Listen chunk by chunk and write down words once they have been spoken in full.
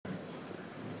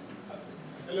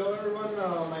Hello everyone,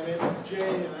 my name is Jay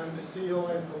and I'm the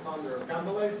CEO and co-founder of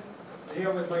Campalyst. I'm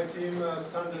here with my team,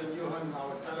 𝔞𝔩𝔢𝔵,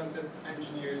 our talented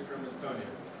engineers from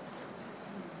Estonia.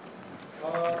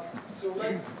 So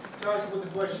let's start with the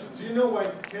question. Do you know why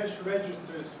cash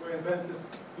registers were invented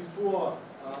before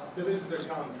the visitor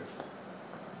counters?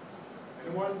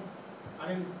 Anyone? I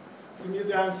mean, to me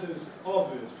the answer is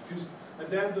obvious, because at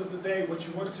the end of the day what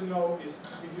you want to know is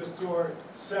if your store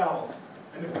sells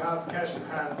and if you have cash in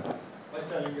hand by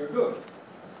selling your goods.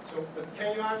 So, but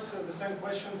can you answer the same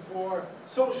question for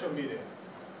social media?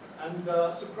 And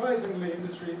surprisingly,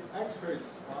 industry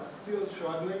experts are still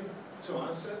struggling to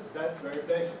answer that very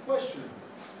basic question.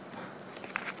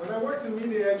 When I worked in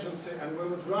media agency and we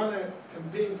would run a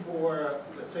campaign for,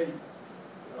 let's say,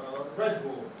 Red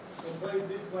Bull, we place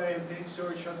display and paid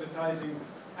search advertising,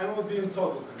 and we would be in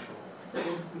total control. We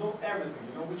would know everything,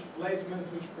 you know, which placements,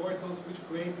 which portals, which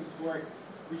creatives work,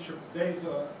 which days,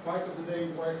 part of the day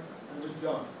work, and which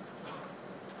don't.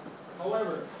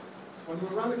 However, when we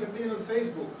run a campaign on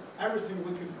Facebook, everything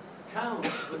we could count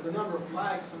with the number of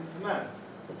likes and comments.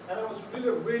 And I was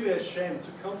really ashamed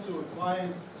to come to a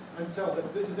client and tell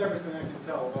that this is everything I can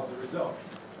tell about the result.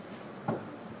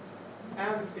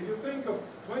 And if you think of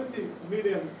 20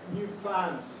 million new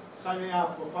fans signing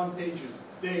up for fan pages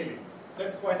daily,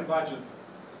 that's quite a budget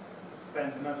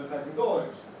spent in advertising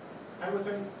dollars. And we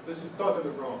think this is totally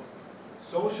wrong.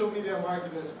 Social media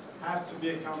marketers have to be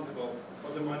accountable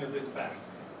for the money they spend.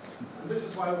 And this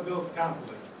is why we built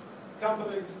Campalyst.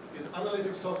 Campalyst is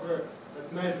analytic software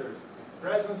that measures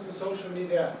presence in social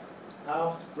media,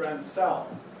 helps brands sell.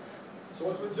 So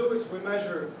what we do is we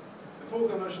measure the full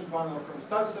conversion funnel from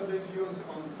start subject views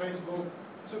on Facebook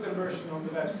to conversion on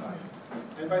the website.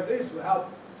 And by this we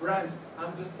help brands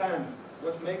understand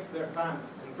what makes their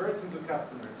fans convert into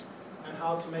customers and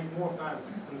how to make more fans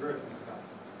convert into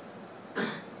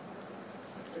customers.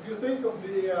 If you think of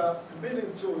the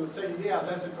bidding tool, you'll say, yeah,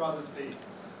 that's a crowded space.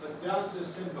 But the answer is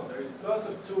simple. There is lots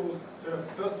of tools, sort of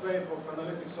first wave of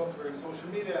analytic software in social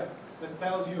media that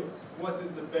tells you what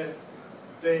is the best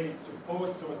day to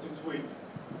post or to tweet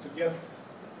to get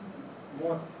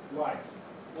most likes.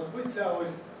 What we tell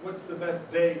is what's the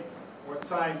best day or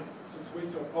time to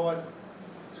tweet or post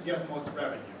to get most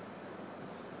revenue.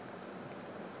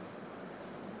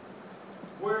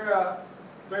 We're a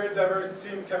very diverse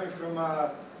team coming from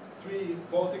 3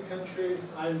 Baltic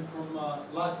countries. I'm from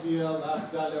Latvia,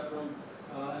 Dalia from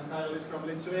and Campalyst from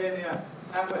Lithuania,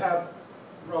 and we have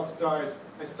rock stars,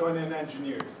 Estonian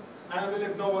engineers. And I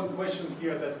believe no one questions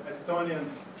here that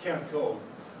Estonians can't code.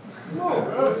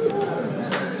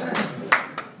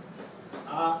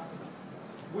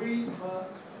 We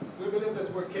believe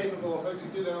that we're capable of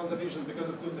executing on the vision because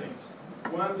of 2 things.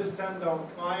 We understand our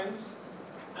clients,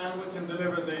 and we can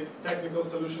deliver the technical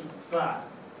solution fast.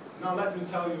 Now let me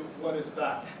tell you what is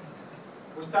fast.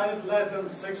 We started less than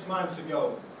 6 months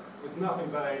ago with nothing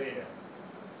but idea.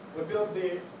 We built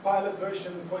the pilot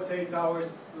version in 48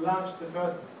 hours, launched the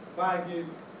first baggy,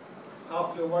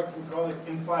 halfway working product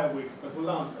in 5 weeks, but we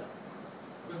launched that.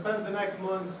 We spent the next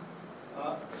months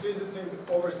visiting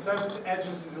over 70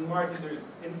 agencies and marketers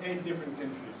in 8 different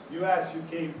countries: US,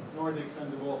 UK, Nordics,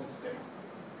 and the Baltic states.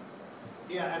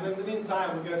 Yeah, and in the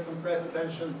meantime, we got some press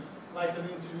attention, like an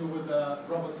interview with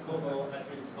Robert Scoble at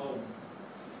his home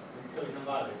in Silicon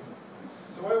Valley.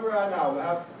 So where we are now, we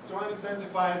have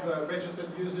 275 registered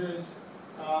users.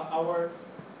 Our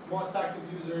most active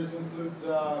users include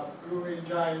brewery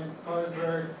giant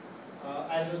Carlsberg,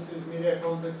 agencies, media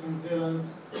contacts in Zealand,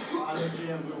 Energy,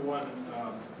 and Blue One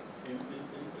in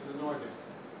the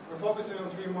Nordics. We're focusing on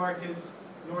 3 markets: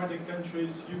 Nordic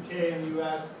countries, UK, and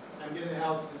US. And getting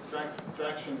health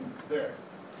traction there.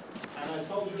 And I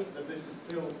told you that this is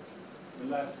still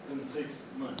less than 6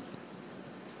 months.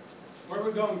 Where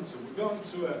we're going to? We're going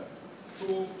to a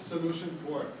full solution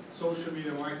for social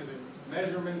media marketing,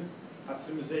 measurement,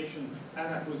 optimization,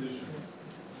 and acquisition.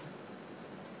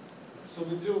 So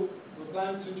we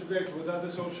plan to integrate with other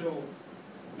social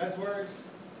networks,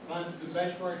 plan to do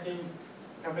benchmarking,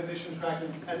 competition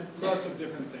tracking, and lots of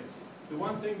different things. The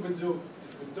one thing we do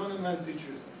is we don't invent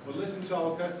features. We listen to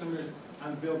our customers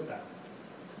and build that.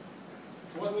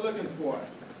 So what we're looking for?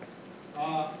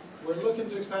 We're looking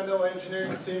to expand our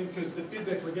engineering team because the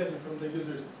feedback we're getting from the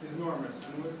users is enormous,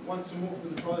 and we want to move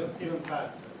the product even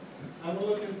faster. And we're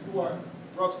looking for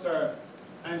rockstar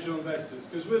angel investors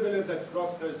because we believe that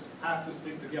rockstars have to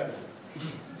stick together.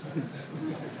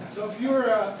 So if you're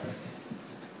a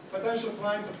potential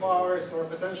client of ours or a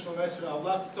potential investor, I'd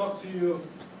love to talk to you.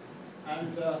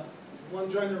 And if you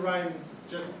want to join the Rhine,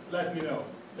 just let me know.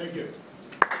 Thank you.